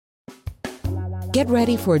Get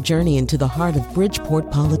ready for a journey into the heart of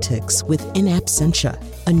Bridgeport politics with In Absentia,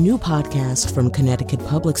 a new podcast from Connecticut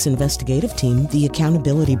Public's investigative team, The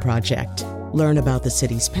Accountability Project. Learn about the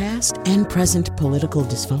city's past and present political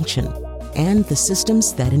dysfunction and the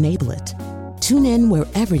systems that enable it. Tune in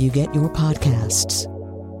wherever you get your podcasts.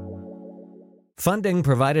 Funding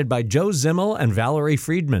provided by Joe Zimmel and Valerie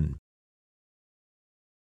Friedman.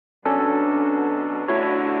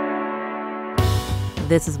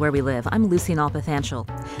 This is Where We Live. I'm Lucy Nalpathanchel.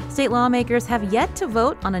 State lawmakers have yet to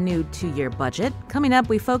vote on a new two-year budget. Coming up,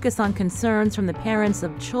 we focus on concerns from the parents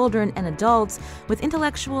of children and adults with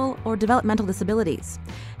intellectual or developmental disabilities.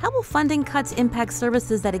 How will funding cuts impact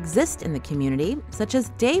services that exist in the community, such as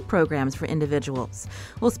day programs for individuals?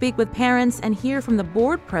 We'll speak with parents and hear from the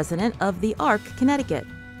board president of the ARC Connecticut.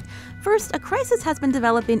 First, a crisis has been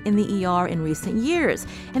developing in the ER in recent years,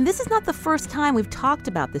 and this is not the first time we've talked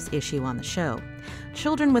about this issue on the show.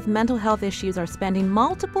 Children with mental health issues are spending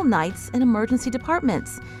multiple nights in emergency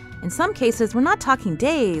departments. In some cases, we're not talking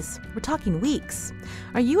days, we're talking weeks.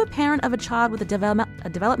 Are you a parent of a child with a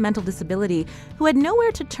developmental disability who had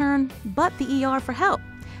nowhere to turn but the ER for help?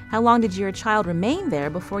 How long did your child remain there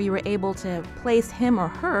before you were able to place him or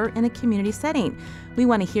her in a community setting? We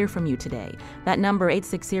want to hear from you today. That number,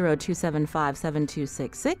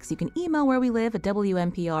 860-275-7266. You can email Where We Live at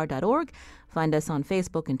WNPR.org. Find us on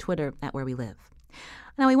Facebook and Twitter at Where We Live.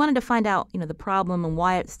 Now, we wanted to find out, the problem and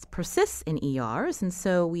why it persists in ERs, and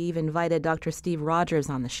so we've invited Dr. Steve Rogers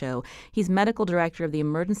on the show. He's medical director of the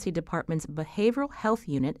Emergency Department's Behavioral Health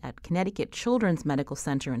Unit at Connecticut Children's Medical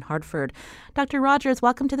Center in Hartford. Dr. Rogers,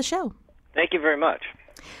 welcome to the show. Thank you very much.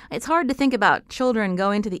 It's hard to think about children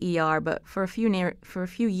going to the ER, but for a few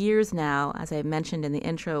years now, as I mentioned in the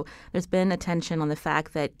intro, there's been attention on the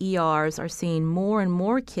fact that ERs are seeing more and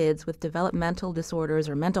more kids with developmental disorders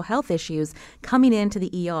or mental health issues coming into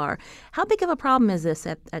the ER. How big of a problem is this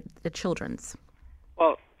at the Children's?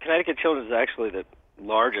 Well, Connecticut Children's is actually the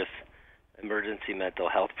largest emergency mental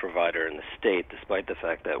health provider in the state, despite the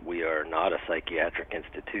fact that we are not a psychiatric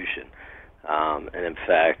institution. And in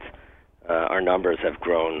fact, our numbers have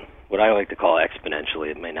grown what I like to call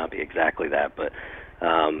exponentially. It may not be exactly that, but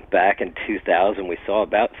back in 2000, we saw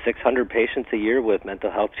about 600 patients a year with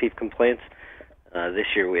mental health chief complaints. This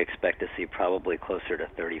year, we expect to see probably closer to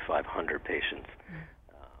 3,500 patients.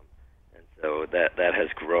 And so that has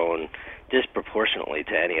grown disproportionately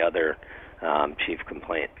to any other chief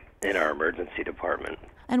complaint in our emergency department.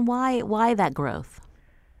 And why that growth?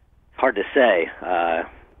 Hard to say.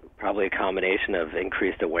 Probably a combination of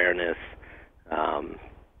increased awareness,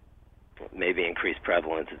 maybe increased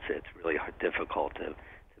prevalence. It's really difficult to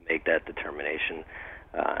make that determination,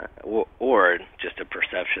 or just a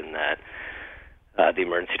perception that the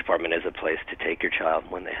emergency department is a place to take your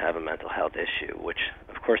child when they have a mental health issue, which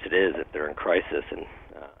of course it is if they're in crisis and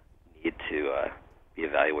need to be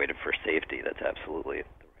evaluated for safety. That's absolutely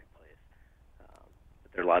the right place.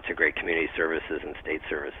 But there are lots of great community services and state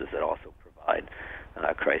services that also provide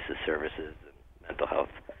crisis services and mental health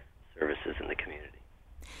services in the community.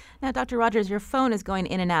 Now, Dr. Rogers, your phone is going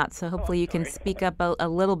in and out, so hopefully you can speak up a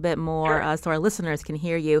little bit more so our listeners can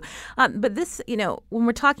hear you. But this, when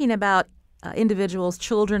we're talking about individuals,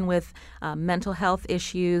 children with mental health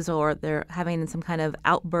issues, or they're having some kind of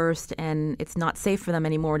outburst and it's not safe for them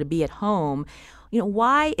anymore to be at home,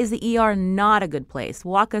 why is the ER not a good place?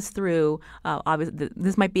 Walk us through,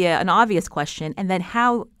 this might be an obvious question, and then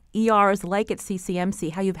how ERs like at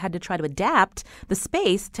CCMC, how you've had to try to adapt the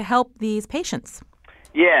space to help these patients.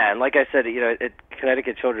 Yeah, and like I said,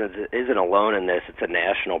 Connecticut Children's isn't alone in this. It's a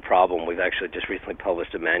national problem. We've actually just recently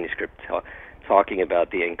published a manuscript talking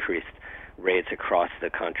about the increased rates across the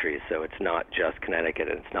country. So it's not just Connecticut,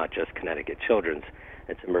 and it's not just Connecticut Children's.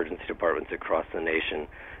 It's emergency departments across the nation.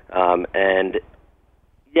 And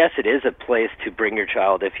yes, it is a place to bring your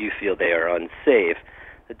child if you feel they are unsafe.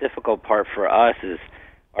 The difficult part for us is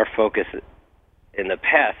our focus in the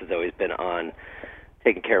past has always been on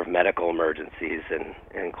taking care of medical emergencies, and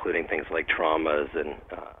including things like traumas and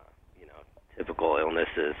typical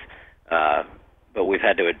illnesses. But we've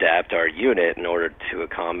had to adapt our unit in order to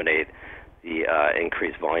accommodate the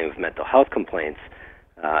increased volume of mental health complaints,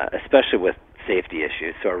 especially with safety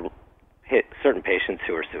issues. So certain patients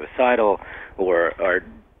who are suicidal or are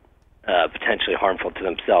potentially harmful to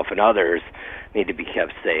themselves and others need to be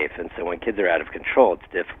kept safe. And so when kids are out of control, it's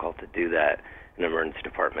difficult to do that in an emergency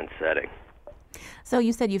department setting. So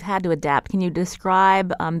you said you've had to adapt. Can you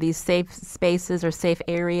describe these safe spaces or safe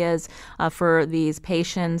areas for these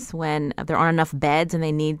patients when there aren't enough beds and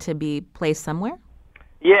they need to be placed somewhere?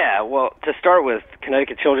 Yeah, well, to start with,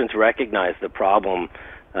 Connecticut Children's recognized the problem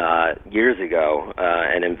years ago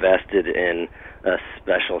and invested in a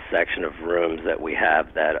special section of rooms that we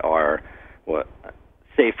have that are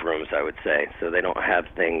safe rooms, I would say. So they don't have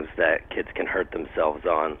things that kids can hurt themselves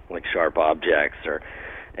on, like sharp objects or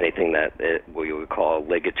anything that we would call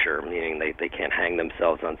ligature, meaning they can't hang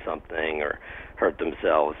themselves on something or hurt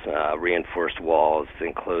themselves, reinforced walls,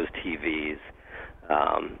 enclosed TVs,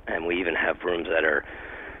 and we even have rooms that are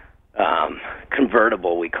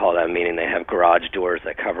convertible, we call that, meaning they have garage doors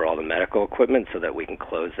that cover all the medical equipment so that we can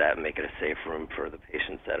close that and make it a safe room for the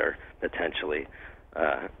patients that are potentially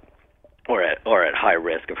or at high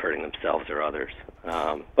risk of hurting themselves or others.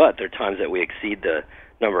 But there are times that we exceed the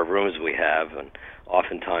number of rooms we have, and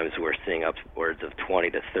oftentimes we're seeing upwards of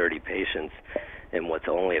 20 to 30 patients in what's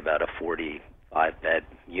only about a 45-bed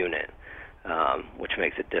unit, which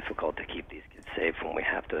makes it difficult to keep these kids safe when we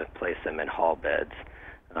have to place them in hall beds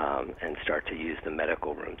and start to use the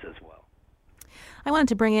medical rooms as well. I wanted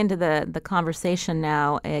to bring into the conversation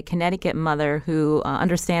now a Connecticut mother who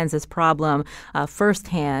understands this problem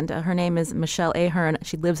firsthand. Her name is Michelle Ahern.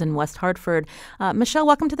 She lives in West Hartford. Michelle,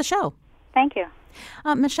 welcome to the show. Thank you.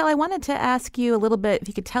 Michelle, I wanted to ask you a little bit, if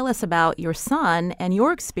you could tell us about your son and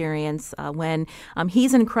your experience when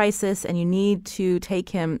he's in crisis and you need to take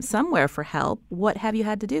him somewhere for help. What have you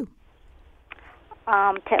had to do?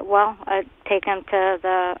 I take him to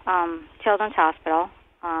the Children's Hospital.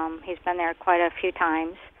 He's been there quite a few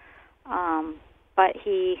times, but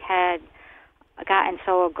he had gotten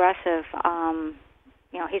so aggressive.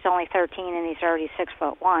 He's only 13 and he's already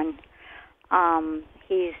 6'1".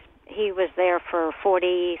 He was there for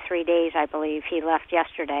 43 days, I believe. He left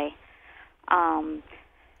yesterday,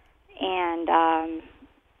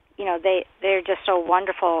 they're just so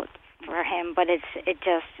wonderful for him. But it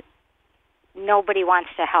just nobody wants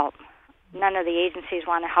to help. None of the agencies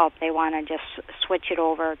want to help. They want to just switch it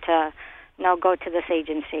over to, go to this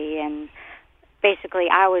agency. And basically,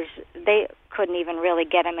 they couldn't even really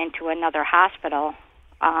get him into another hospital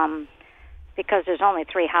because there's only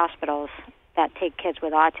 3 hospitals that take kids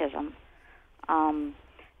with autism.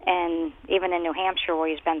 And even in New Hampshire, where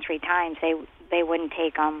he's been 3 times, they wouldn't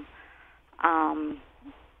take him.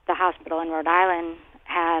 The hospital in Rhode Island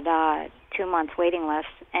had a 2-month waiting list,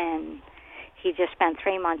 and he just spent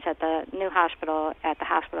 3 months at the new hospital, at the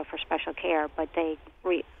Hospital for Special Care, but they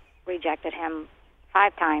rejected him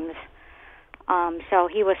 5 times. So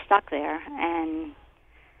he was stuck there, and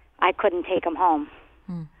I couldn't take him home.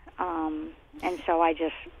 And so I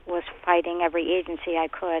just was fighting every agency I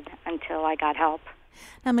could until I got help.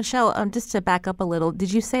 Now, Michelle, just to back up a little,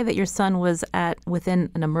 did you say that your son was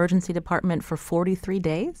within an emergency department for 43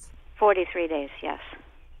 days? 43 days, yes.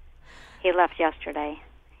 He left yesterday.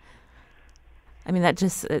 I mean, that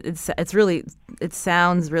just it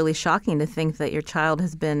sounds really shocking to think that your child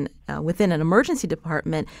has been within an emergency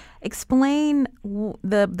department. Explain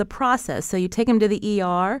the process. So you take him to the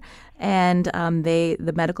ER, and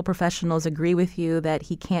the medical professionals agree with you that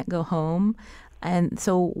he can't go home. And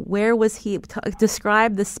so where was he?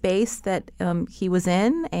 Describe the space that he was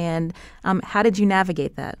in, and how did you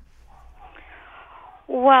navigate that?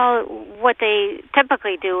 Well, what they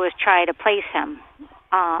typically do is try to place him.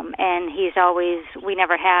 And we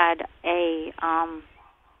never had a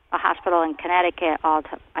hospital in Connecticut,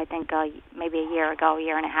 maybe a year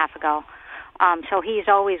and a half ago. So he's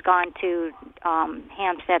always gone to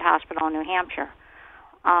Hampstead Hospital in New Hampshire.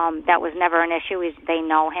 That was never an issue. They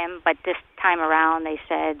know him, but this time around they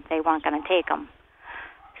said they weren't going to take him.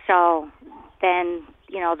 So then,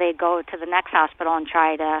 they go to the next hospital and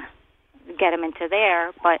try to get him into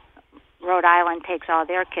there, but Rhode Island takes all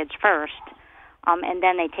their kids first. And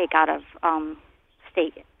then they take out of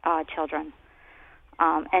state children.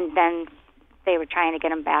 And then they were trying to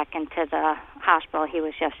get him back into the hospital he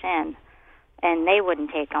was just in, and they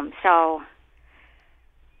wouldn't take him. So,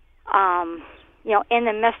 in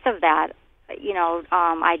the midst of that,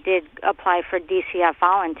 I did apply for DCF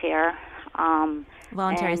volunteer.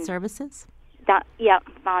 Voluntary services?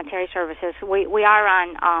 Voluntary services. We are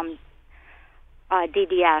on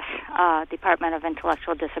DDS, Department of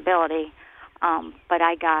Intellectual Disability. But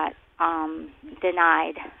I got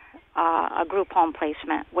denied a group home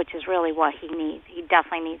placement, which is really what he needs. He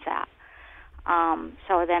definitely needs that.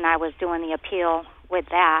 So then I was doing the appeal with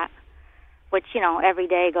that, which, every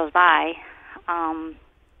day goes by.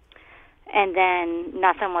 And then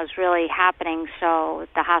nothing was really happening, so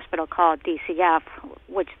the hospital called DCF,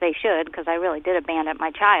 which they should, because I really did abandon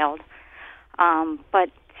my child.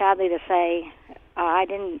 But sadly to say, I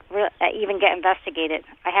didn't even get investigated.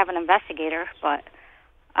 I have an investigator, but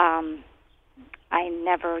I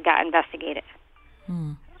never got investigated.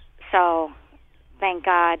 So, thank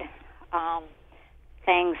God,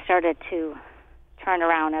 things started to turn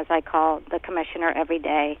around, as I call the commissioner every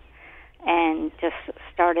day, and just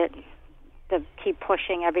started to keep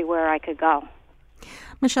pushing everywhere I could go.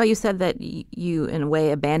 Michelle, you said that you, in a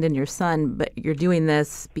way, abandoned your son, but you're doing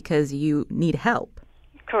this because you need help.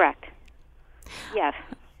 Correct. Yes.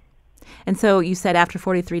 And so you said after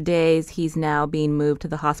 43 days, he's now being moved to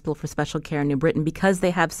the Hospital for Special Care in New Britain because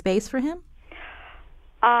they have space for him?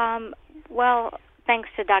 Well, thanks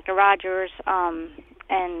to Dr. Rogers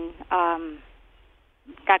and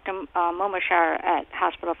Dr. Mumashar at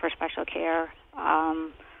Hospital for Special Care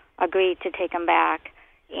agreed to take him back.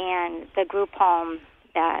 And the group home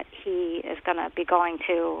that he is going to be going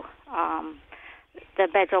to, the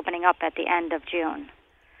bed's opening up at the end of June.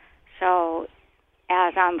 So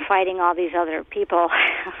as I'm fighting all these other people,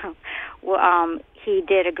 he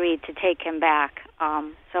did agree to take him back.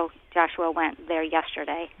 So Joshua went there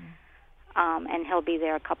yesterday, and he'll be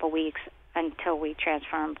there a couple weeks until we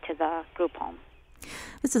transfer him to the group home.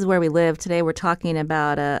 This is Where We Live. Today we're talking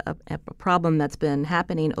about a problem that's been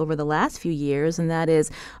happening over the last few years, and that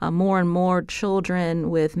is more and more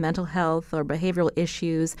children with mental health or behavioral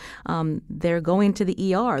issues. They're going to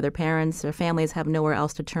the ER. Their parents, their families have nowhere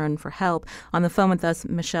else to turn for help. On the phone with us,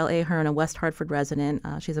 Michelle Ahern, a West Hartford resident.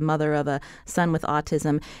 She's a mother of a son with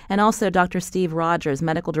autism. And also Dr. Steve Rogers,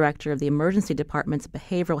 medical director of the Emergency Department's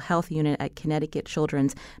Behavioral Health Unit at Connecticut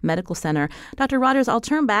Children's Medical Center. Dr. Rogers, I'll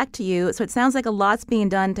turn back to you. So it sounds like a lot's being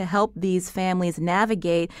done to help these families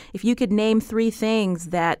navigate. If you could name 3 things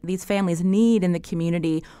that these families need in the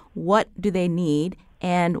community, what do they need,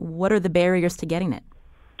 and what are the barriers to getting it?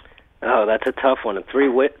 Oh, that's a tough one. 3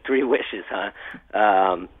 wishes, huh?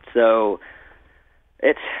 So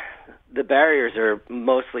the barriers are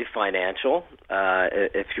mostly financial,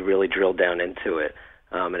 if you really drill down into it,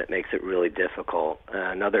 and it makes it really difficult.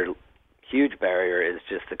 Another huge barrier is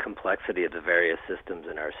just the complexity of the various systems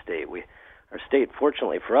in our state. Our state,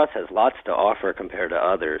 fortunately for us, has lots to offer compared to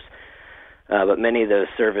others, but many of those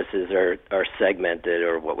services are segmented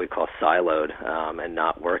or what we call siloed and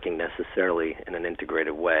not working necessarily in an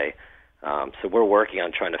integrated way. So we're working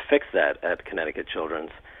on trying to fix that at Connecticut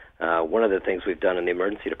Children's. One of the things we've done in the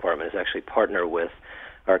emergency department is actually partner with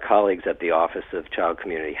our colleagues at the Office of Child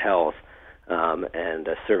Community Health and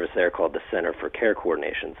a service there called the Center for Care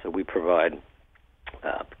Coordination. So we provide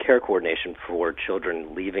care coordination for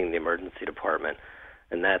children leaving the emergency department,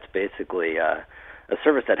 and that's basically a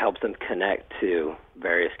service that helps them connect to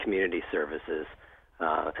various community services,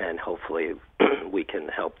 and hopefully we can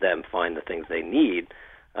help them find the things they need,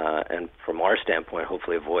 and from our standpoint,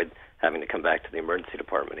 hopefully avoid having to come back to the emergency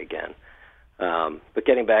department again. But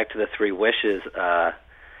getting back to the 3 wishes, I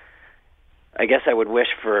guess I would wish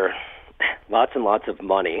for lots and lots of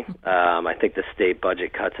money. I think the state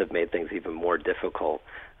budget cuts have made things even more difficult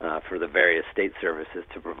for the various state services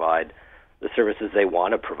to provide the services they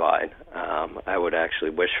want to provide. I would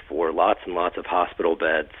actually wish for lots and lots of hospital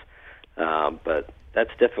beds, but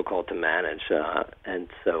that's difficult to manage. And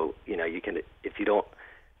so, you can, if you don't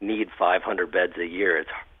need 500 beds a year,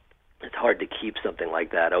 it's hard to keep something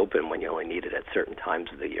like that open when you only need it at certain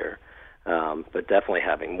times of the year. But definitely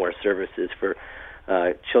having more services for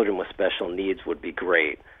children with special needs would be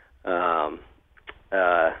great. And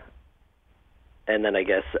then I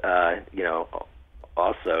guess,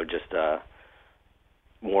 also just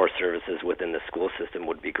more services within the school system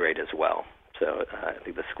would be great as well. So I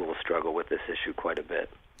think the schools struggle with this issue quite a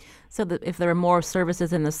bit. So that if there are more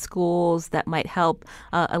services in the schools that might help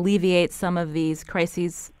alleviate some of these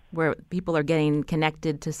crises where people are getting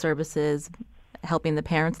connected to services, helping the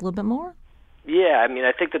parents a little bit more? Yeah,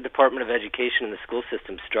 I think the Department of Education and the school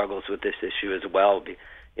system struggles with this issue as well.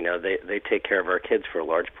 They take care of our kids for a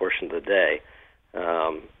large portion of the day,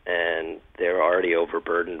 and they're already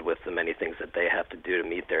overburdened with the many things that they have to do to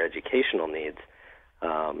meet their educational needs.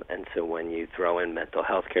 And so when you throw in mental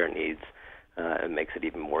health care needs, it makes it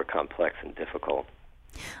even more complex and difficult.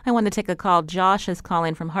 I want to take a call. Josh is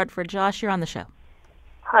calling from Hartford. Josh, you're on the show.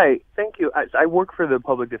 Hi, thank you. I work for the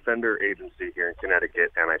Public Defender Agency here in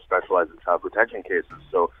Connecticut, and I specialize in child protection cases.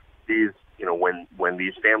 So these, when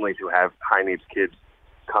these families who have high needs kids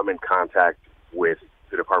come in contact with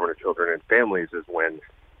the Department of Children and Families is when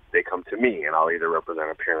they come to me, and I'll either represent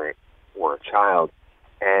a parent or a child.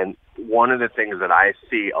 And one of the things that I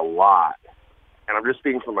see a lot, and I'm just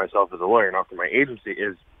speaking for myself as a lawyer, not for my agency,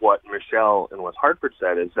 is what Michelle in West Hartford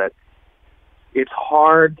said, is that it's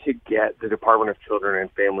hard to get the Department of Children and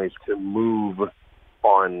Families to move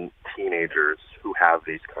on teenagers who have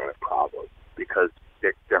these kind of problems because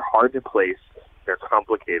they're hard to place, they're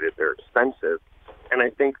complicated, they're expensive, and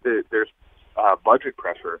I think that there's budget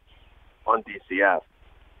pressure on DCF.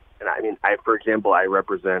 And for example, I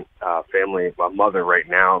represent a family, a mother right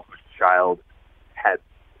now whose child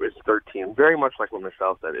is 13, very much like what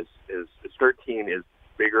Michelle said, is 13, is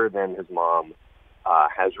bigger than his mom,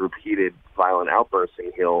 has repeated violent outbursts,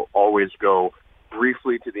 and he'll always go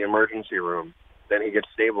briefly to the emergency room, then he gets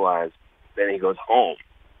stabilized, then he goes home.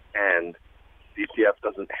 And DCF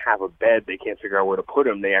doesn't have a bed. They can't figure out where to put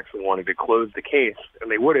him. They actually wanted to close the case, and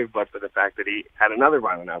they would have, but for the fact that he had another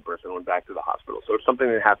violent outburst and went back to the hospital. So it's something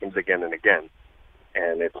that happens again and again,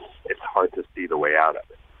 and it's hard to see the way out of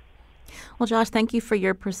it. Well, Josh, thank you for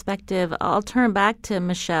your perspective. I'll turn back to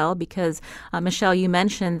Michelle because, Michelle, you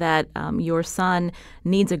mentioned that your son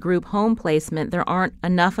needs a group home placement. There aren't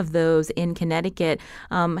enough of those in Connecticut.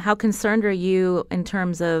 How concerned are you in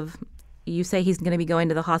terms of, you say he's going to be going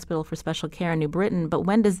to the hospital for special care in New Britain, but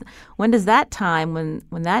when does that time,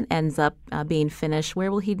 when that ends up being finished,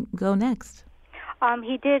 where will he go next?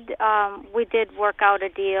 We did work out a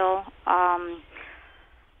deal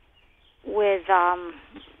with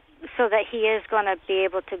so that he is going to be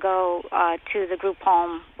able to go to the group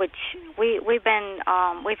home, which we've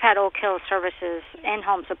had Oak Hill Services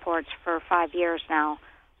in-home supports for 5 years now,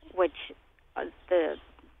 which the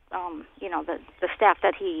staff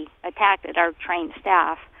that he attacked are trained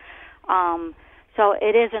staff. So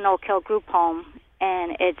it is an Oak Hill group home,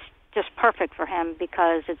 and it's just perfect for him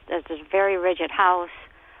because it's a very rigid house.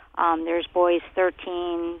 There's boys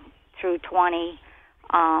 13 through 20,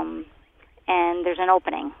 and there's an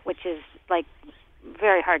opening, which is like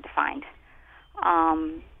very hard to find.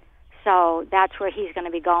 So that's where he's going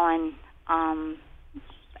to be going on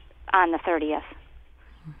the 30th.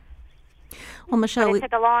 Well, Michelle, but it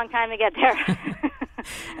took a long time to get there.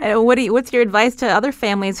 What's your advice to other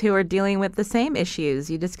families who are dealing with the same issues?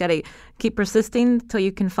 You just got to keep persisting till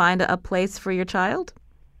you can find a place for your child?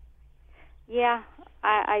 Yeah,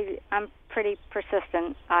 I'm pretty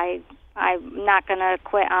persistent. I'm not going to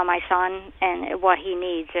quit on my son and what he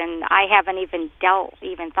needs, and I haven't even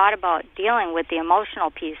thought about dealing with the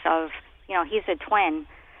emotional piece of, he's a twin,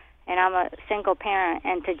 and I'm a single parent,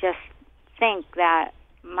 and to just think that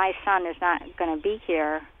my son is not going to be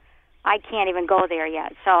here, I can't even go there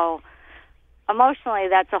yet. So emotionally,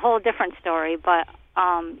 that's a whole different story. But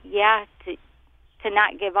to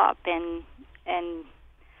not give up, and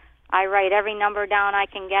I write every number down I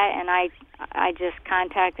can get, and I just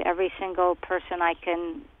contact every single person I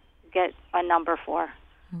can get a number for.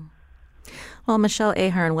 Well, Michelle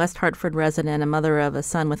Ahern, West Hartford resident, a mother of a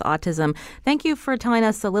son with autism, thank you for telling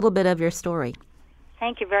us a little bit of your story.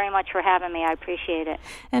 Thank you very much for having me. I appreciate it.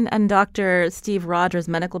 And Dr. Steve Rogers,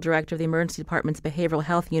 Medical Director of the Emergency Department's Behavioral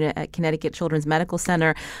Health Unit at Connecticut Children's Medical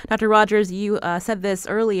Center. Dr. Rogers, you said this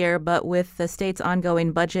earlier, but with the state's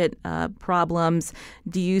ongoing budget problems,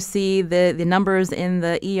 do you see the numbers in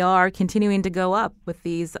the ER continuing to go up with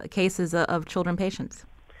these cases of children patients?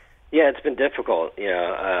 Yeah, it's been difficult.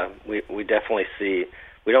 We definitely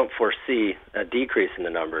we don't foresee a decrease in the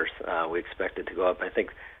numbers. We expect it to go up. I think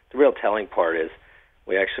the real telling part is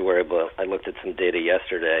we actually were able I looked at some data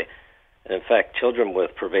yesterday, and in fact, children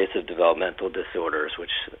with pervasive developmental disorders, which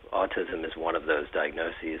autism is one of those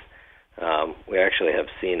diagnoses, we actually have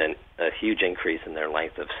seen a huge increase in their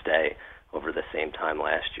length of stay over the same time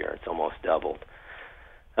last year. It's almost doubled.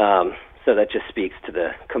 So that just speaks to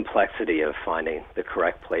the complexity of finding the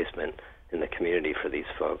correct placement in the community for these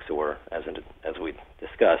folks, or as we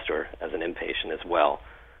discussed, or as an inpatient as well.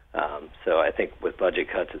 So I think with budget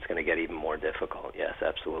cuts, it's going to get even more difficult. Yes,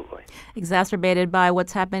 absolutely. Exacerbated by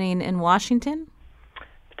what's happening in Washington?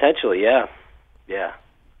 Potentially, yeah.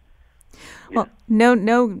 Well,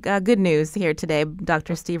 no good news here today,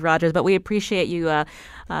 Dr. Steve Rogers, but we appreciate you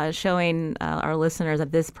showing our listeners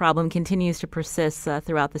that this problem continues to persist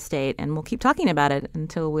throughout the state, and we'll keep talking about it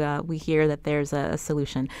until we hear that there's a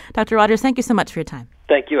solution. Dr. Rogers, thank you so much for your time.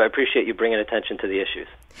 Thank you. I appreciate you bringing attention to the issues.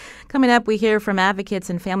 Coming up, we hear from advocates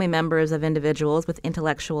and family members of individuals with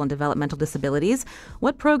intellectual and developmental disabilities.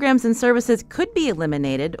 What programs and services could be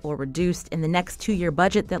eliminated or reduced in the next 2-year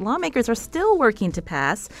budget that lawmakers are still working to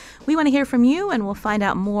pass? We want to hear from you, and we'll find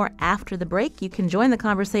out more after the break. You can join the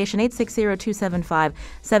conversation,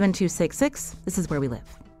 860-275-7266. This is Where We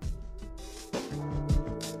Live.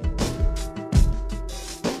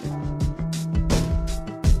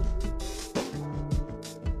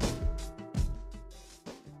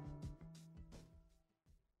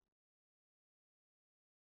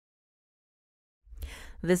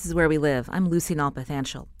 This is Where We Live. I'm Lucy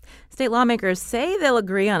Nalpathanchel. State lawmakers say they'll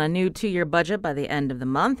agree on a new 2-year budget by the end of the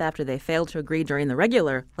month after they failed to agree during the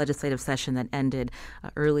regular legislative session that ended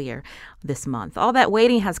earlier this month. All that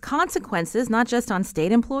waiting has consequences not just on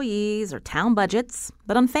state employees or town budgets,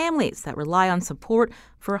 but on families that rely on support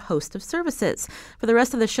for a host of services. For the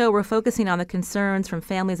rest of the show, we're focusing on the concerns from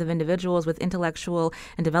families of individuals with intellectual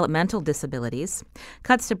and developmental disabilities.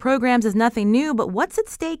 Cuts to programs is nothing new, but what's at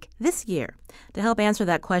stake this year? To help answer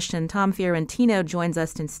that question, Tom Fiorentino joins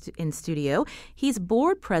us in studio. He's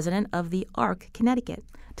board president of the ARC Connecticut.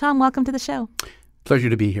 Tom, welcome to the show. Pleasure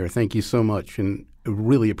to be here. Thank you so much, and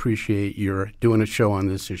really appreciate your doing a show on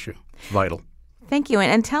this issue. It's vital. Thank you.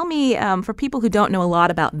 And tell me, for people who don't know a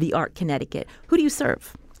lot about the ARC Connecticut, who do you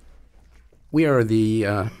serve? We are the,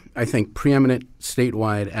 I think, preeminent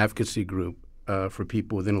statewide advocacy group for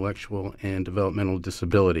people with intellectual and developmental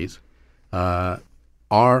disabilities. The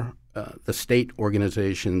state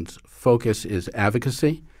organization's focus is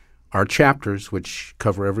advocacy. Our chapters, which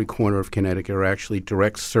cover every corner of Connecticut, are actually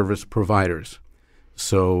direct service providers.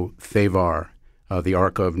 So FAVAR, the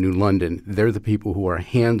ARC of New London, they're the people who are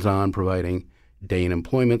hands-on providing day and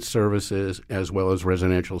employment services as well as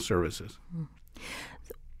residential services.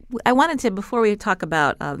 I wanted to, before we talk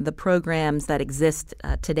about the programs that exist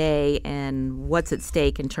today and what's at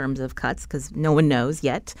stake in terms of cuts, because no one knows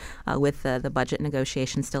yet with the budget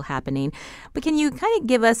negotiations still happening, but can you kind of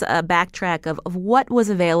give us a backtrack of what was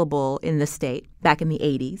available in the state back in the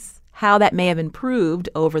 80s, how that may have improved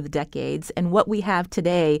over the decades, and what we have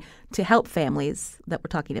today to help families that we're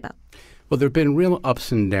talking about? Well, there have been real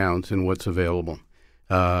ups and downs in what's available.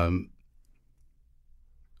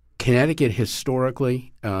 Connecticut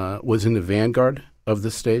historically was in the vanguard of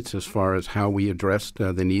the states as far as how we addressed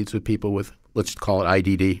the needs of people with, let's call it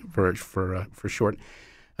IDD for short.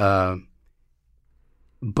 But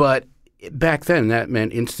back then, that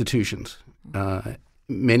meant institutions.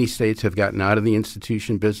 Many states have gotten out of the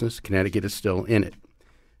institution business. Connecticut is still in it.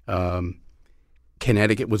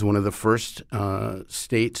 Connecticut was one of the first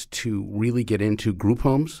states to really get into group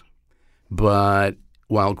homes. But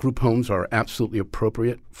while group homes are absolutely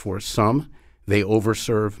appropriate for some, they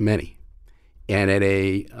overserve many, and at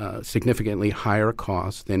a significantly higher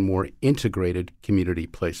cost than more integrated community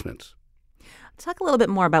placements. Talk a little bit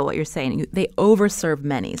more about what you're saying. They overserve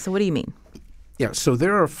many. So what do you mean? Yeah, so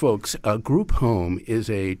there are folks, a group home is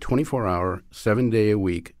a 24-hour,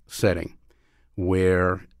 7-day-a-week setting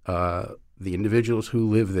where the individuals who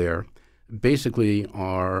live there basically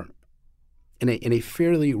are in a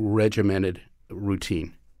fairly regimented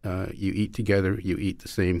routine. You eat together, you eat the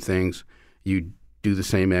same things, you do the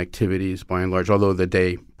same activities by and large, although the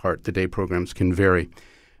day programs can vary.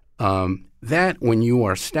 That, when you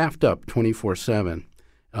are staffed up 24/7,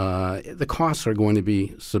 the costs are going to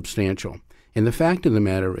be substantial. And the fact of the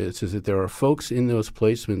matter is that there are folks in those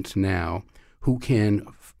placements now who can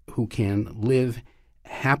live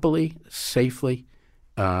happily, safely,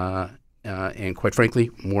 and quite frankly,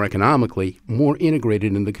 more economically, more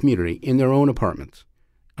integrated in the community, in their own apartments,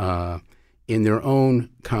 in their own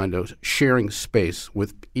condos, sharing space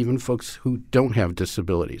with even folks who don't have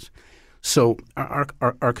disabilities. So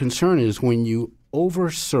our concern is when you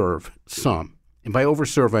overserve some, and by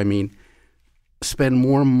overserve I mean spend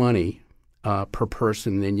more money per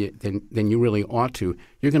person than you really ought to,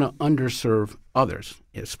 you're going to underserve others,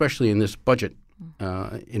 especially in this budget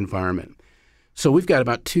environment. So we've got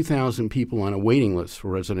about 2,000 people on a waiting list for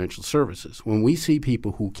residential services. When we see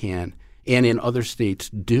people who can, and in other states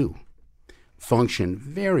do, function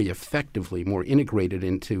very effectively, more integrated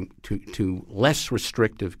into to less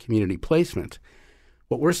restrictive community placement,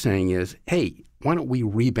 what we're saying is, hey, why don't we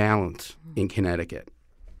rebalance in Connecticut?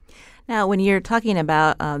 Now, when you're talking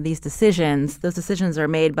about these decisions, those decisions are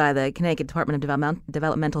made by the Connecticut Department of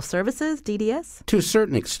Developmental Services, DDS? To a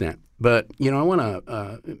certain extent. But, I want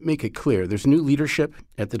to make it clear. There's new leadership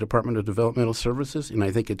at the Department of Developmental Services, and I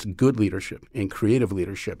think it's good leadership and creative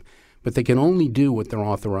leadership. But they can only do what they're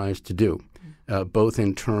authorized to do, both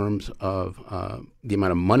in terms of the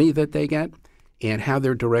amount of money that they get and how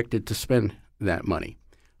they're directed to spend that money.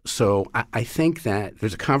 So I think that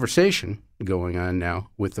there's a conversation going on now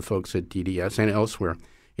with the folks at DDS and elsewhere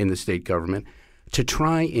in the state government to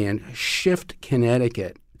try and shift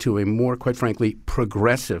Connecticut to a more, quite frankly,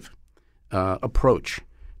 progressive approach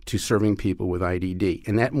to serving people with IDD.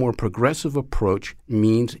 And that more progressive approach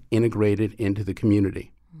means integrated into the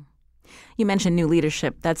community. You mentioned new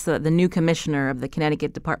leadership. That's the new commissioner of the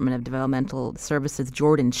Connecticut Department of Developmental Services,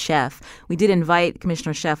 Jordan Sheff. We did invite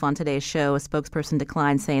Commissioner Sheff on today's show. A spokesperson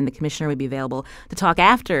declined, saying the commissioner would be available to talk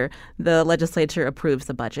after the legislature approves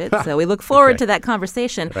the budget. So we look forward to that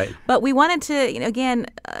conversation. Right. But we wanted to,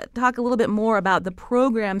 talk a little bit more about the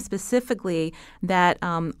program specifically that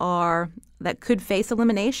that could face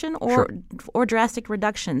elimination or drastic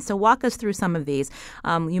reduction. So walk us through some of these.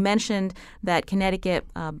 You mentioned that Connecticut,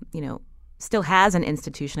 still has an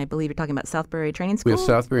institution. I believe you're talking about Southbury Training School? We have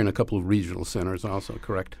Southbury and a couple of regional centers also,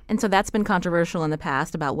 correct. And so that's been controversial in the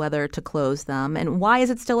past about whether to close them. And why is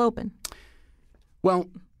it still open? Well,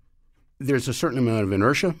 there's a certain amount of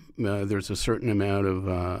inertia. There's a certain amount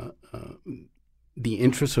of the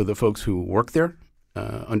interests of the folks who work there,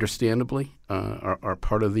 understandably, are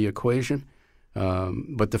part of the equation.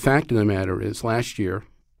 But the fact of the matter is, last year,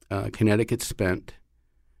 Connecticut spent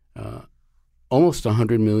almost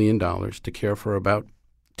 $100 million to care for about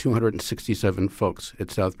 267 folks at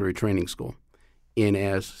Southbury Training School in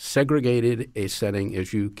as segregated a setting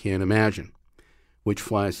as you can imagine, which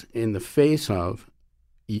flies in the face of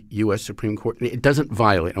U.S. Supreme Court. It doesn't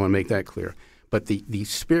violate, I want to make that clear, but the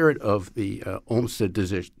spirit of the Olmstead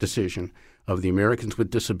decision of the Americans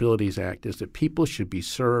with Disabilities Act is that people should be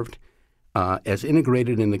served as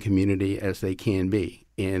integrated in the community as they can be.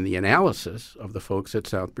 And the analysis of the folks at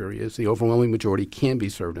Southbury is the overwhelming majority can be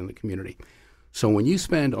served in the community. So when you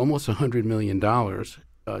spend almost $100 million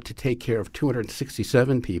to take care of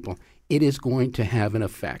 267 people, it is going to have an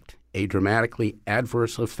effect, a dramatically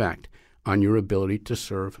adverse effect on your ability to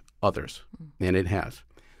serve others, and it has.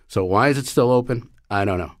 So why is it still open? I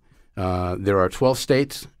don't know. There are 12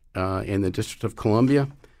 states in the District of Columbia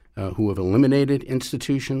who have eliminated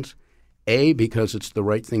institutions, because it's the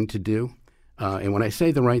right thing to do. And when I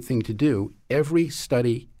say the right thing to do, every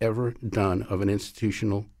study ever done of an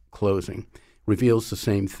institutional closing reveals the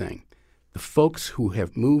same thing. The folks who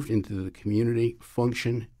have moved into the community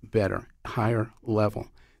function better, higher level.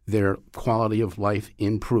 Their quality of life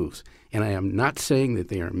improves. And I am not saying that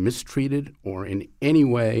they are mistreated or in any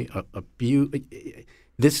way abused.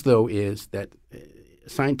 This, though, is that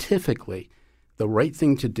scientifically the right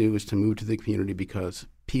thing to do is to move to the community because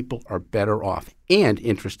people are better off. And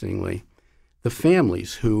interestingly, the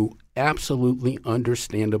families who absolutely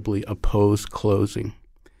understandably oppose closing,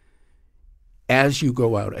 as you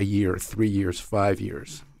go out a year, 3 years, 5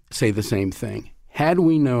 years, say the same thing. Had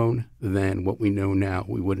we known then what we know now,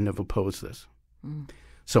 we wouldn't have opposed this.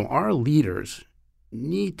 So our leaders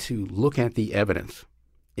need to look at the evidence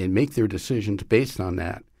and make their decisions based on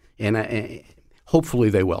that, and hopefully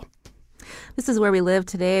they will. This is Where We Live.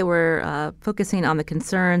 Today we're focusing on the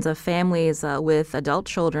concerns of families with adult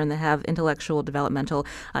children that have intellectual developmental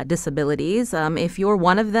disabilities. If you're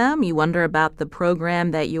one of them, you wonder about the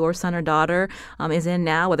program that your son or daughter is in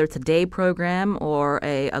now, whether it's a day program or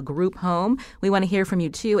a group home. We want to hear from you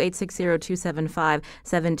too,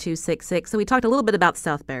 860-275-7266. So we talked a little bit about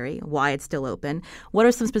Southbury, why it's still open. What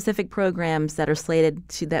are some specific programs that are slated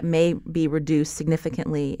that may be reduced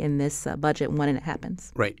significantly in this budget when it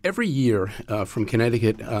happens? Right. Every year from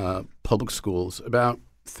Connecticut public schools,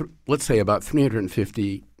 let's say about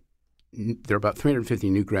 350, there are about 350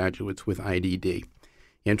 new graduates with IDD.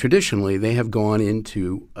 And traditionally, they have gone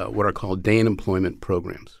into what are called day and employment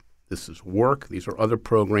programs. This is work. These are other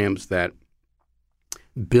programs that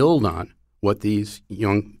build on what these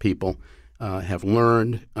young people have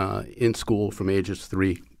learned in school from ages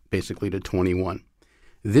 3 basically to 21.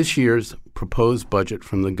 This year's proposed budget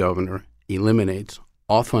from the governor eliminates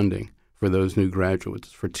all funding for those new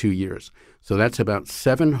graduates for 2 years. So that's about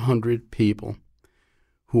 700 people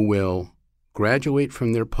who will graduate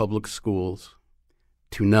from their public schools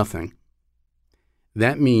to nothing.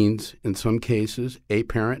 That means, in some cases, a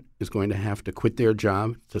parent is going to have to quit their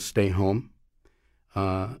job to stay home.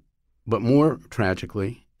 But more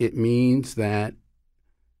tragically, it means that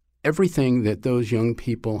everything that those young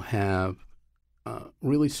people have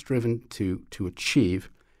really striven to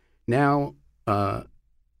achieve now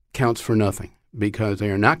counts for nothing because they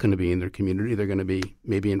are not going to be in their community. They're going to be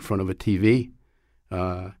maybe in front of a TV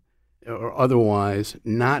or otherwise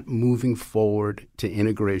not moving forward to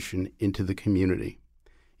integration into the community.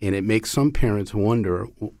 And it makes some parents wonder,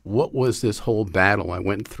 what was this whole battle I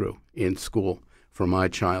went through in school for my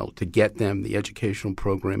child to get them the educational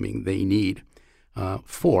programming they need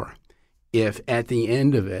for, if at the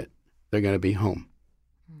end of it, they're going to be home.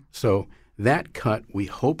 So that cut, we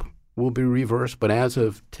hope, will be reversed. But as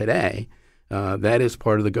of today, that is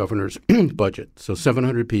part of the governor's budget. So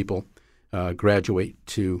 700 people graduate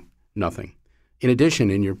to nothing. In addition,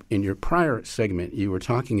 in your prior segment, you were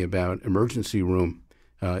talking about emergency room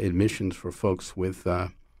admissions for folks with IDD,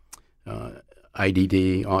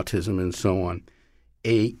 autism, and so on.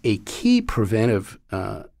 A key preventive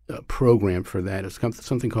program for that is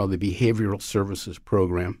something called the Behavioral Services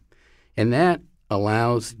Program, and that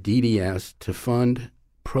allows DDS to fund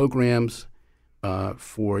programs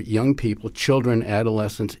for young people, children,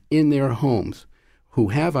 adolescents in their homes who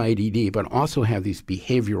have IDD but also have these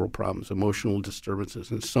behavioral problems, emotional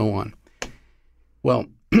disturbances, and so on. Well,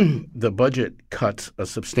 the budget cuts a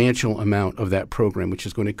substantial amount of that program, which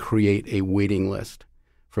is going to create a waiting list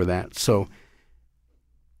for that. So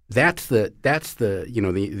that's the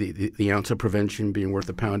ounce of prevention being worth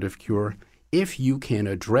a pound of cure. If you can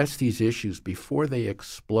address these issues before they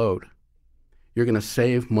explode, you're going to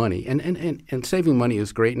save money. And saving money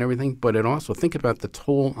is great and everything, but it also, think about the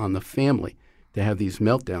toll on the family to have these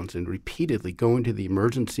meltdowns and repeatedly go into the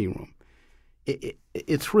emergency room.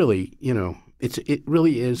 It's really, it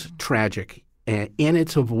really is tragic, and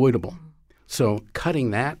it's avoidable. So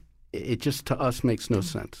cutting that, it just, to us, makes no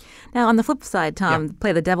sense. Now, on the flip side, Tom,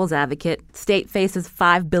 play the devil's advocate. State faces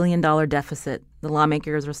 $5 billion deficit. The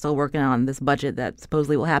lawmakers are still working on this budget that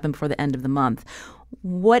supposedly will happen before the end of the month.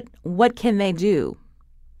 What can they do?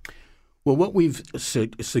 Well, what we've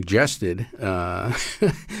suggested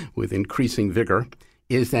with increasing vigor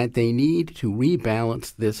is that they need to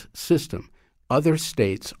rebalance this system. Other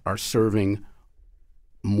states are serving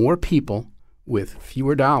more people with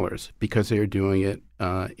fewer dollars because they are doing it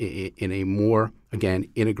in a more, again,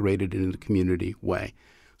 integrated into the community way.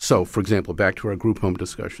 So, for example, back to our group home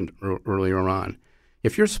discussion earlier on,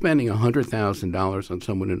 if you're spending $100,000 on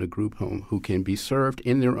someone in a group home who can be served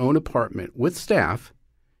in their own apartment with staff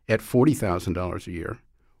at $40,000 a year,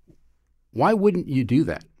 why wouldn't you do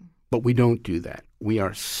that? But we don't do that. We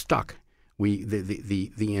are stuck. The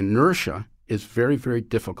inertia is very, very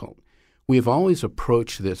difficult. We have always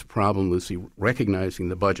approached this problem, Lucy, recognizing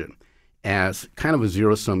the budget as kind of a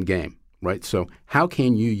zero-sum game, right? So how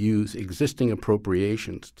can you use existing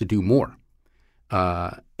appropriations to do more?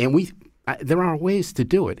 There are ways to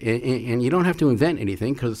do it, and you don't have to invent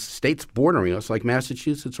anything because states bordering us, like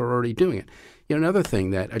Massachusetts, are already doing it. Another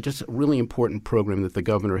thing that just a really important program that the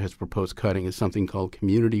governor has proposed cutting is something called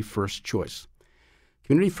Community First Choice.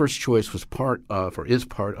 Community First Choice was part of, or is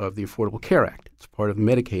part of, the Affordable Care Act. It's part of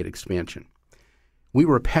Medicaid expansion. We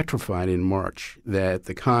were petrified in March that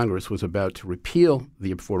the Congress was about to repeal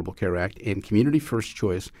the Affordable Care Act and Community First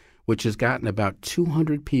Choice, which has gotten about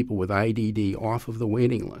 200 people with IDD off of the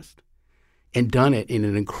waiting list, and done it in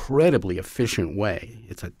an incredibly efficient way.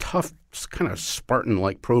 It's a tough, kind of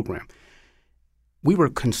Spartan-like program. We were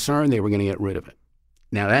concerned they were going to get rid of it.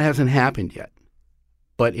 Now, that hasn't happened yet.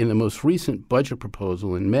 But in the most recent budget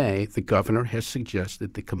proposal in May, the governor has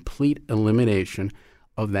suggested the complete elimination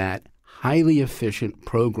of that highly efficient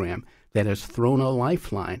program that has thrown a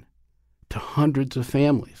lifeline to hundreds of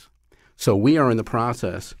families. So we are in the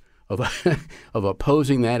process of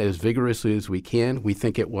opposing that as vigorously as we can. We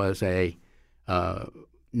think it was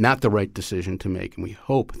not the right decision to make, and we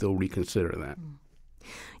hope they'll reconsider that.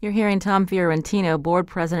 You're hearing Tom Fiorentino, board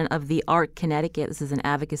president of the ARC Connecticut. This is an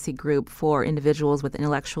advocacy group for individuals with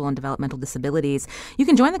intellectual and developmental disabilities. You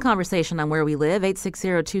can join the conversation on Where We Live,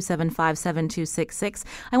 860-275-7266.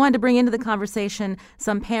 I wanted to bring into the conversation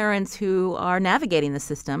some parents who are navigating the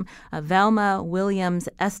system. Velma Williams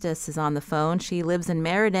Estes is on the phone. She lives in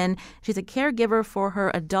Meriden. She's a caregiver for her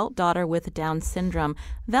adult daughter with Down syndrome.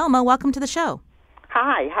 Velma, welcome to the show.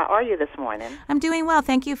 Hi, how are you this morning? I'm doing well.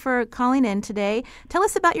 Thank you for calling in today. Tell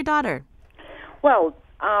us about your daughter. Well,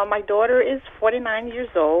 my daughter is 49 years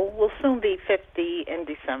old, will soon be 50 in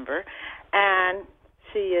December, and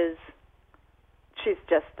she's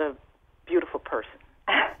just a beautiful person.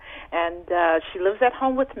 And she lives at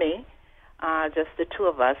home with me, just the two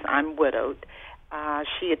of us. I'm widowed.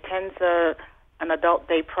 She attends an adult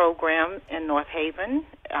day program in North Haven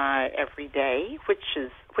every day, which is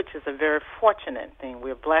a very fortunate thing.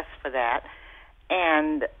 We're blessed for that,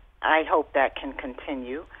 and I hope that can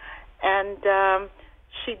continue. And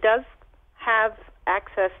she does have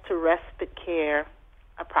access to respite care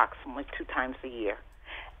approximately 2 times a year,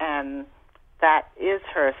 and that is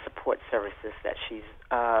her support services that she's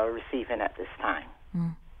receiving at this time.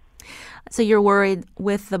 Mm. So you're worried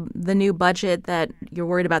with the new budget that you're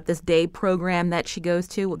worried about this day program that she goes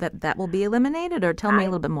to, that will be eliminated? Or tell me a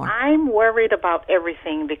little bit more. I'm worried about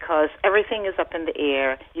everything because everything is up in the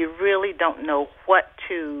air. You really don't know what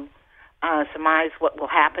to surmise what will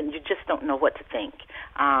happen. You just don't know what to think.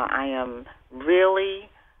 I am really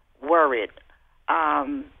worried.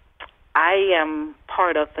 I am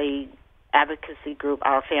part of a advocacy group,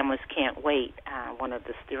 Our Families Can't Wait, one of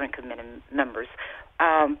the steering committee members.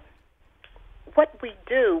 What we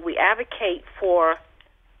do, we advocate for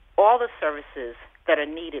all the services that are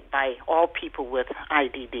needed by all people with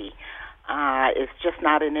IDD. It's just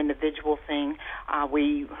not an individual thing.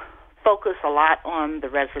 We focus a lot on the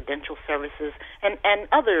residential services and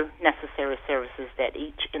other necessary services that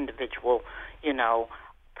each individual,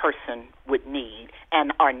 person would need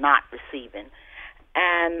and are not receiving.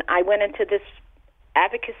 And I went into this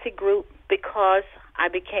advocacy group because I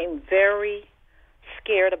became very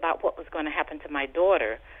scared about what was going to happen to my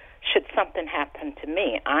daughter should something happen to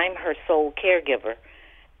me. I'm her sole caregiver,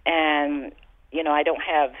 and, I don't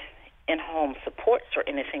have in-home supports or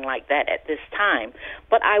anything like that at this time,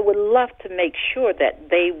 but I would love to make sure that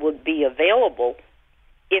they would be available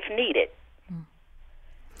if needed.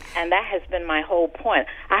 And that has been my whole point.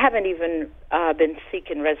 I haven't even been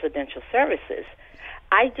seeking residential services.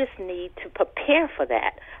 I just need to prepare for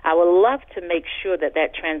that. I would love to make sure that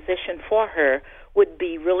transition for her would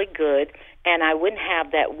be really good, and I wouldn't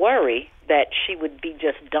have that worry that she would be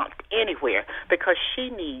just dumped anywhere, because she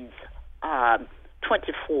needs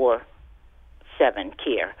 24/7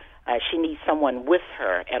 care. She needs someone with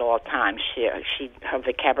her at all times. Her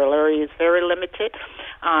vocabulary is very limited.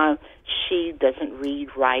 She doesn't read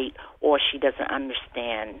right, or she doesn't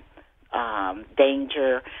understand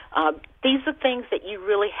danger. These are things that you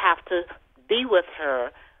really have to be with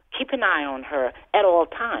her, keep an eye on her at all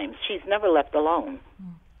times. She's never left alone.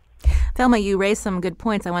 Velma, you raised some good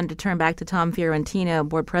points. I wanted to turn back to Tom Fiorentino,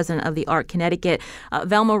 board president of the ARC Connecticut.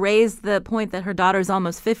 Velma raised the point that her daughter's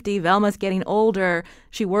almost 50. Velma's getting older.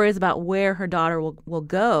 She worries about where her daughter will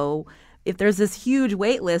go. If there's this huge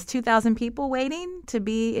wait list, 2,000 people waiting to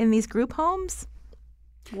be in these group homes,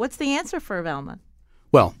 what's the answer for Velma?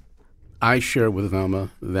 Well, I share with Velma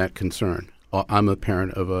that concern. I'm a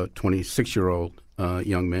parent of a 26-year-old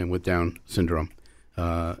young man with Down syndrome.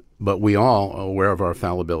 But we all are aware of our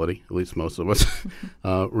fallibility, at least most of us,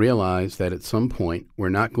 realize that at some point we're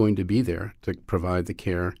not going to be there to provide the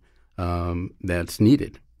care that's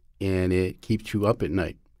needed, and it keeps you up at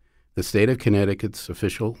night. The state of Connecticut's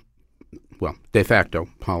official, de facto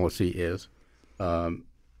policy is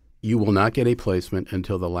you will not get a placement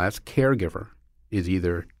until the last caregiver is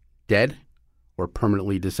either dead or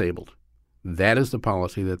permanently disabled. That is the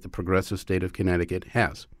policy that the progressive state of Connecticut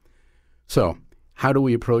has. So how do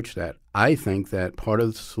we approach that? I think that part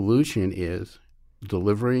of the solution is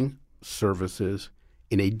delivering services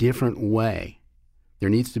in a different way. There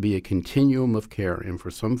needs to be a continuum of care, and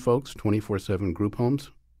for some folks, 24/7 group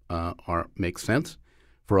homes make sense.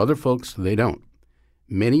 For other folks, they don't.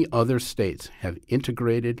 Many other states have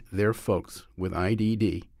integrated their folks with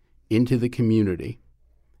IDD into the community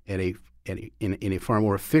in a far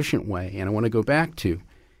more efficient way. And I want to go back to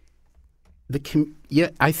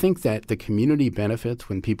I think that the community benefits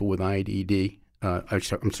when people with IDD,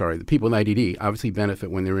 the people with IDD obviously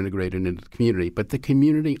benefit when they're integrated into the community, but the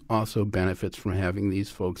community also benefits from having these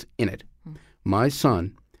folks in it. My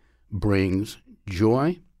son brings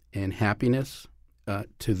joy and happiness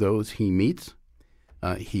to those he meets.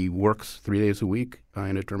 He works 3 days a week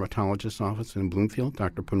in a dermatologist's office in Bloomfield,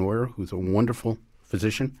 Dr. Penoyer, who's a wonderful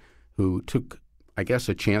physician who took, I guess,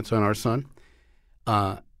 a chance on our son.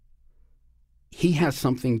 He has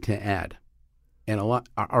something to add, and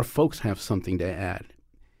our folks have something to add.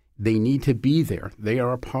 They need to be there. They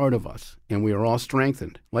are a part of us, and we are all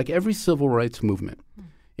strengthened, like every civil rights movement.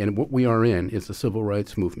 And what we are in is a civil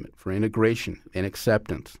rights movement for integration and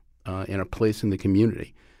acceptance and a place in the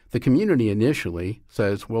community. The community initially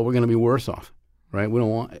says, well, we're going to be worse off, right? We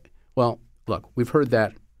don't want it. Well, look, we've heard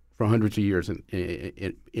that for hundreds of years.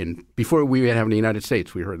 Before we have in the United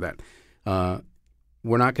States, we heard that.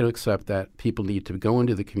 We're not going to accept that. People need to go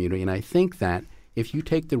into the community. And I think that if you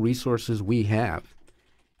take the resources we have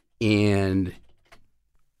and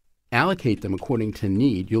allocate them according to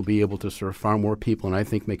need, you'll be able to serve far more people and I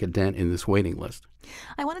think make a dent in this waiting list.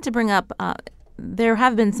 I wanted to bring up there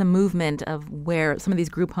have been some movement of where some of these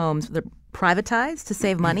group homes, they're privatized to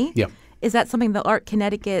save money. Yeah. Is that something that ARC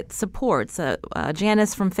Connecticut supports?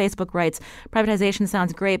 Janice from Facebook writes, privatization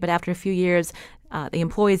sounds great, but after a few years, the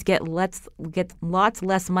employees get lots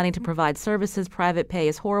less money to provide services. Private pay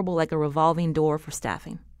is horrible, like a revolving door for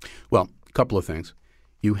staffing. Well, a couple of things.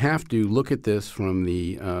 You have to look at this from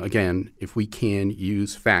the, again, if we can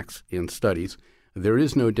use facts in studies, there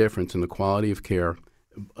is no difference in the quality of care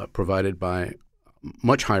provided by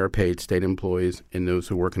much higher paid state employees and those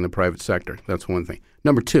who work in the private sector. That's one thing.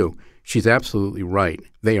 Number two, she's absolutely right.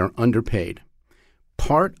 They are underpaid.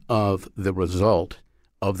 Part of the result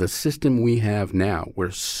of the system we have now,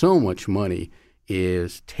 where so much money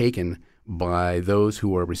is taken by those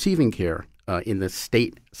who are receiving care in the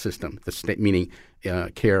state system, the state meaning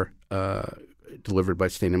care delivered by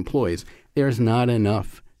state employees, there's not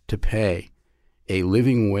enough to pay a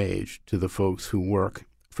living wage to the folks who work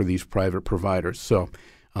for these private providers. So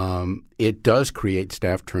it does create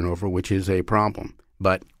staff turnover, which is a problem.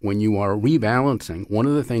 But when you are rebalancing, one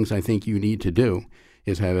of the things I think you need to do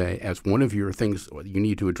is have as one of your things you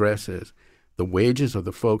need to address is the wages of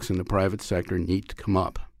the folks in the private sector need to come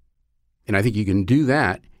up. And I think you can do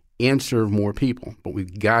that and serve more people. But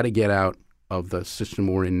we've got to get out of the system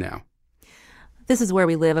we're in now. This is Where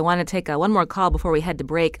We Live. I want to take one more call before we head to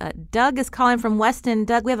break. Doug is calling from Weston.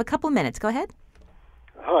 Doug, we have a couple minutes. Go ahead.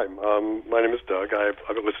 Hi, my name is Doug. I've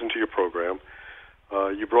been listening to your program.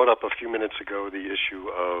 You brought up a few minutes ago the issue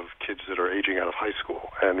of kids that are aging out of high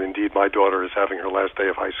school. And indeed, my daughter is having her last day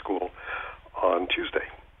of high school on Tuesday.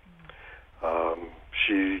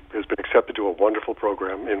 She has been accepted to a wonderful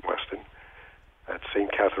program in Weston at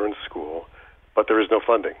St. Catherine's School, but there is no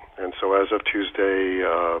funding. And so as of Tuesday,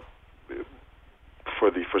 for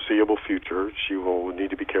the foreseeable future, she will need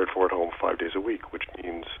to be cared for at home 5 days a week, which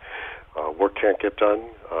means work can't get done,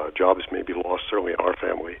 jobs may be lost, certainly in our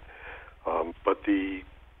family. But the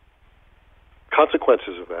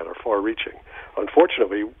consequences of that are far-reaching.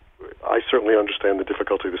 Unfortunately, I certainly understand the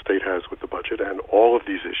difficulty the state has with the budget, and all of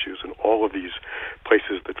these issues and all of these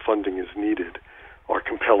places that funding is needed are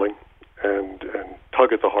compelling and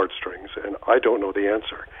tug at the heartstrings, and I don't know the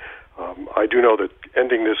answer. I do know that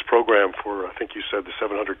ending this program for, I think you said the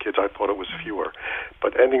 700 kids, I thought it was fewer,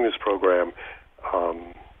 but ending this program,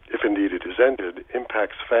 if indeed it is ended,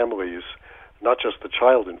 impacts families, not just the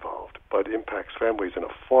child involved, but impacts families in a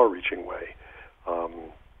far-reaching way.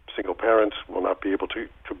 Single parents will not be able to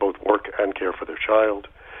both work and care for their child.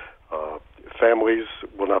 Families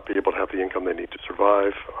will not be able to have the income they need to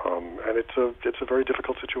survive, and it's a very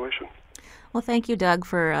difficult situation. Well, thank you, Doug,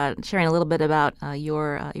 for sharing a little bit about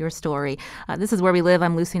your story. This is Where We Live.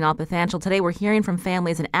 I'm Lucy Nalpathanchel. Today we're hearing from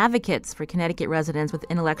families and advocates for Connecticut residents with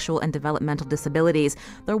intellectual and developmental disabilities.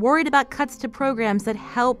 They're worried about cuts to programs that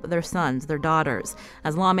help their sons, their daughters,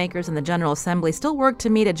 as lawmakers in the General Assembly still work to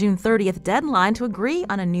meet a June 30th deadline to agree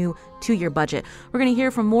on a new 2-year budget. We're going to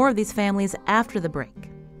hear from more of these families after the break.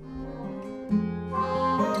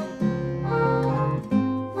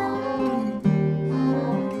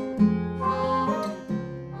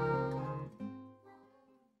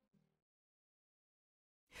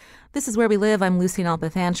 This is Where We Live. I'm Lucy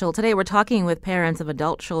Nalpathanchel. Today we're talking with parents of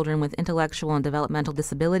adult children with intellectual and developmental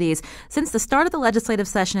disabilities. Since the start of the legislative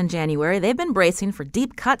session in January, they've been bracing for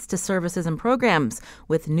deep cuts to services and programs,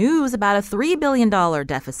 with news about a $3 billion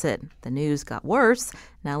deficit. The news got worse.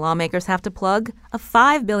 Now lawmakers have to plug a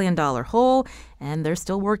 $5 billion hole, and they're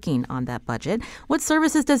still working on that budget. What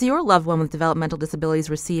services does your loved one with developmental disabilities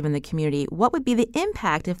receive in the community? What would be the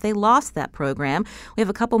impact if they lost that program? We have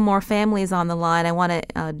a couple more families on the line. I want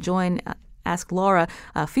to ask Laura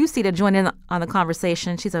Fusey to join in on the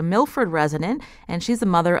conversation. She's a Milford resident, and she's the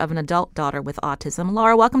mother of an adult daughter with autism.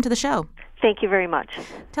 Laura, welcome to the show. Thank you very much.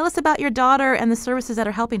 Tell us about your daughter and the services that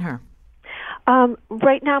are helping her.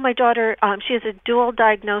 Right now, my daughter, she has a dual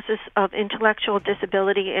diagnosis of intellectual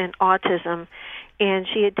disability and autism, and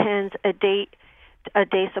she attends a day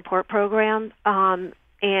support program,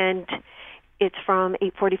 and it's from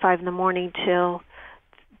 8:45 in the morning till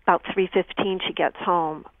about 3:15 she gets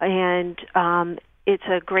home. And it's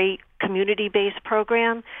a great community-based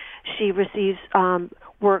program. She receives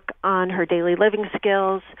work on her daily living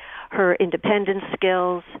skills, her independence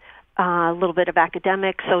skills, a little bit of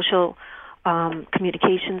academic, social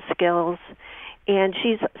communication skills, and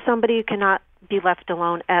she's somebody who cannot be left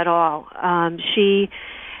alone at all. She,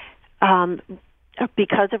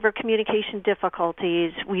 because of her communication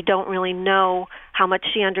difficulties, we don't really know how much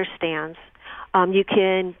she understands. You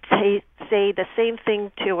can say the same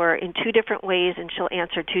thing to her in two different ways, and she'll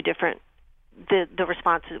answer two different. The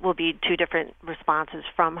responses will be two different responses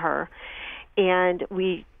from her, and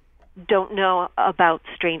we don't know about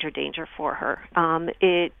stranger danger for her.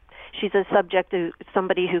 She's a subject to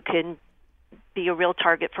somebody who can be a real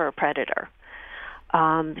target for a predator.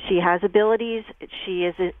 She has abilities.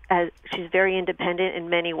 She's very independent in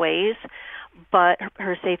many ways, but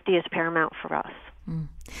her safety is paramount for us.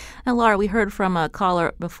 Now, Laura, we heard from a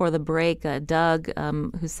caller before the break, Doug,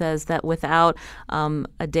 who says that without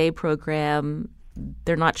a day program,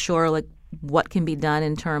 they're not sure what can be done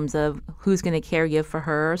in terms of who's going to give for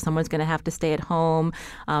her. Someone's going to have to stay at home,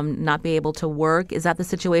 not be able to work. Is that the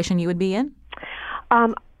situation you would be in?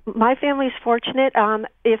 My family's fortunate.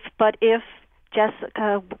 If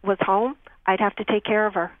Jessica was home, I'd have to take care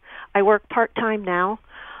of her. I work part-time now.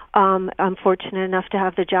 I'm fortunate enough to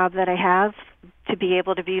have the job that I have to be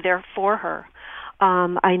able to be there for her.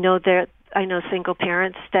 I know single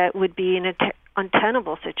parents that would be in an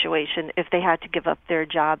untenable situation if they had to give up their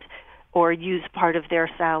jobs or use part of their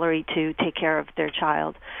salary to take care of their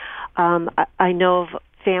child. I know of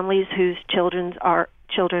families whose children are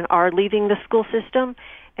leaving the school system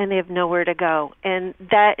and they have nowhere to go, and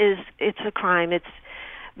it's a crime.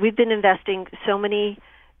 We've been investing so many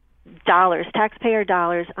dollars, taxpayer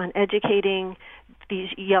dollars, on educating these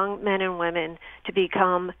young men and women to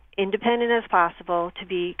become independent as possible, to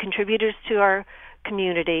be contributors to our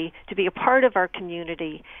community, to be a part of our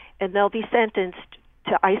community, and they'll be sentenced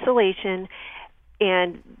to isolation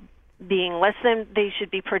and being less than they should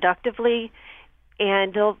be productively,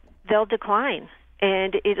 and they'll decline,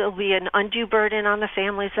 and it'll be an undue burden on the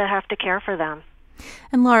families that have to care for them.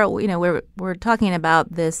 And Laura, we're talking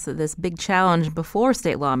about this big challenge before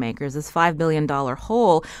state lawmakers, this $5 billion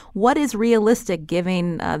hole. What is realistic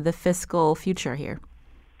given the fiscal future here?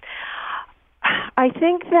 I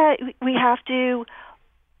think that we have to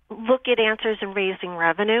look at answers in raising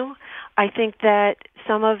revenue. I think that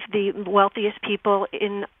some of the wealthiest people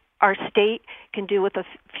in our state can do with a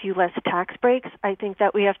few less tax breaks. I think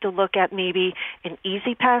that we have to look at maybe an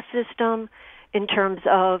easy pass system in terms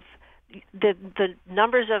of the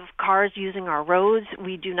numbers of cars using our roads.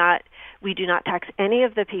 We do not tax any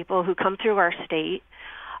of the people who come through our state.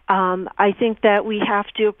 I think that we have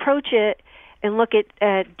to approach it and look at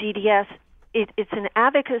DDS. It's an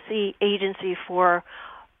advocacy agency for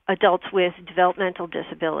adults with developmental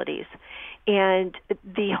disabilities. And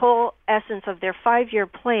the whole essence of their 5-year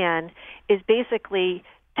plan is basically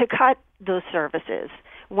to cut those services.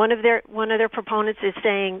 One of their proponents is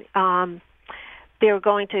saying they're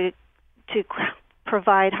going to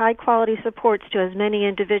provide high-quality supports to as many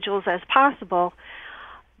individuals as possible.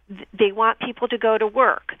 They want people to go to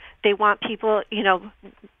work. They want people,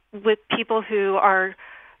 with people who are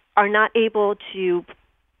not able to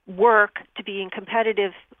work to be in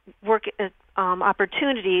competitive work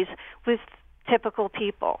opportunities with typical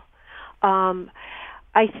people.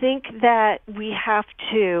 I think that we have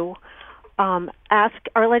to ask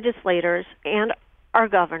our legislators and our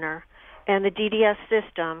governor and the DDS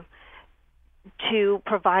system to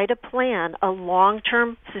provide a plan, a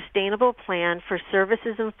long-term sustainable plan for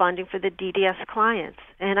services and funding for the DDS clients.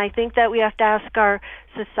 And I think that we have to ask our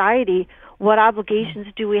society, what obligations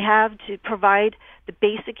do we have to provide the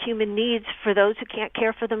basic human needs for those who can't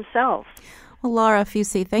care for themselves? Well, Laura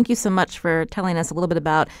Fusey, thank you so much for telling us a little bit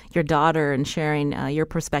about your daughter and sharing your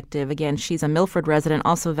perspective. Again, she's a Milford resident,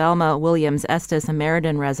 also Velma Williams Estes, a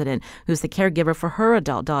Meriden resident, who's the caregiver for her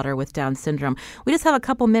adult daughter with Down syndrome. We just have a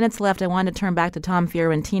couple minutes left. I wanted to turn back to Tom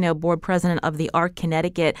Fiorentino, board president of the ARC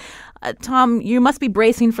Connecticut. Tom, you must be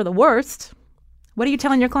bracing for the worst. What are you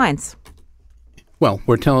telling your clients? Well,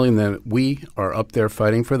 we're telling them that we are up there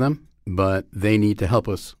fighting for them, but they need to help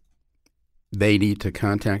us. They need to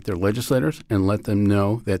contact their legislators and let them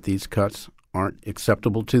know that these cuts aren't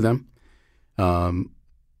acceptable to them.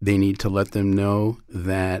 They need to let them know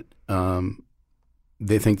that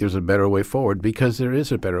they think there's a better way forward, because there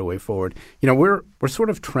is a better way forward. We're sort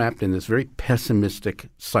of trapped in this very pessimistic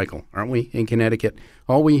cycle, aren't we, in Connecticut?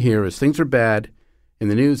 All we hear is things are bad,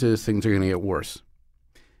 and the news is things are going to get worse.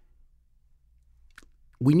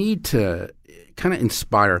 We need to kind of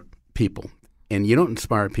inspire people. And you don't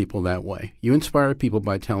inspire people that way. You inspire people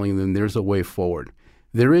by telling them there's a way forward.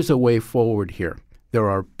 There is a way forward here. There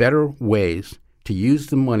are better ways to use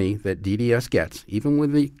the money that DDS gets, even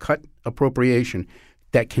with the cut appropriation,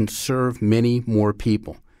 that can serve many more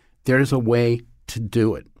people. There's a way to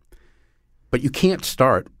do it. But you can't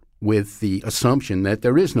start with the assumption that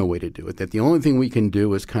there is no way to do it, that the only thing we can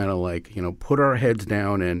do is kind of like, put our heads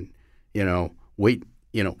down and, wait,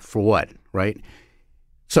 for what, right?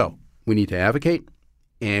 So we need to advocate,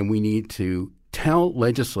 and we need to tell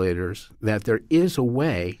legislators that there is a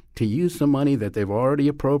way to use the money that they've already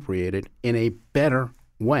appropriated in a better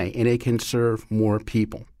way, and it can serve more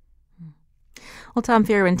people. Well, Tom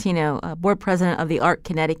Fiorentino, board president of the ARC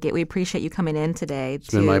Connecticut, we appreciate you coming in today It's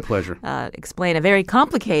been my pleasure. Explain a very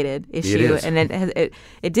complicated issue. It is. And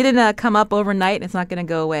it didn't come up overnight, and it's not going to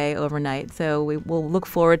go away overnight. So we will look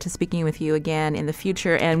forward to speaking with you again in the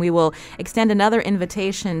future, and we will extend another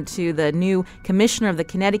invitation to the new commissioner of the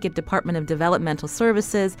Connecticut Department of Developmental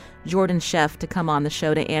Services, Jordan Sheff, to come on the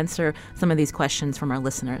show to answer some of these questions from our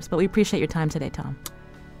listeners. But we appreciate your time today, Tom.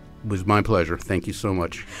 It was my pleasure. Thank you so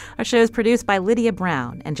much. Our show is produced by Lydia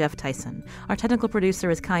Brown and Jeff Tyson. Our technical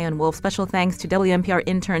producer is Kion Wolf. Special thanks to WNPR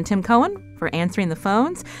intern Tim Cohen for answering the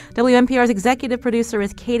phones. WNPR's executive producer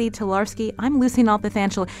is Katie Tolarski. I'm Lucy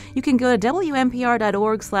Nalpathanchel. You can go to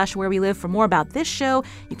WNPR.org/wherewelive for more about this show.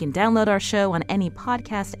 You can download our show on any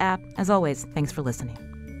podcast app. As always, thanks for listening.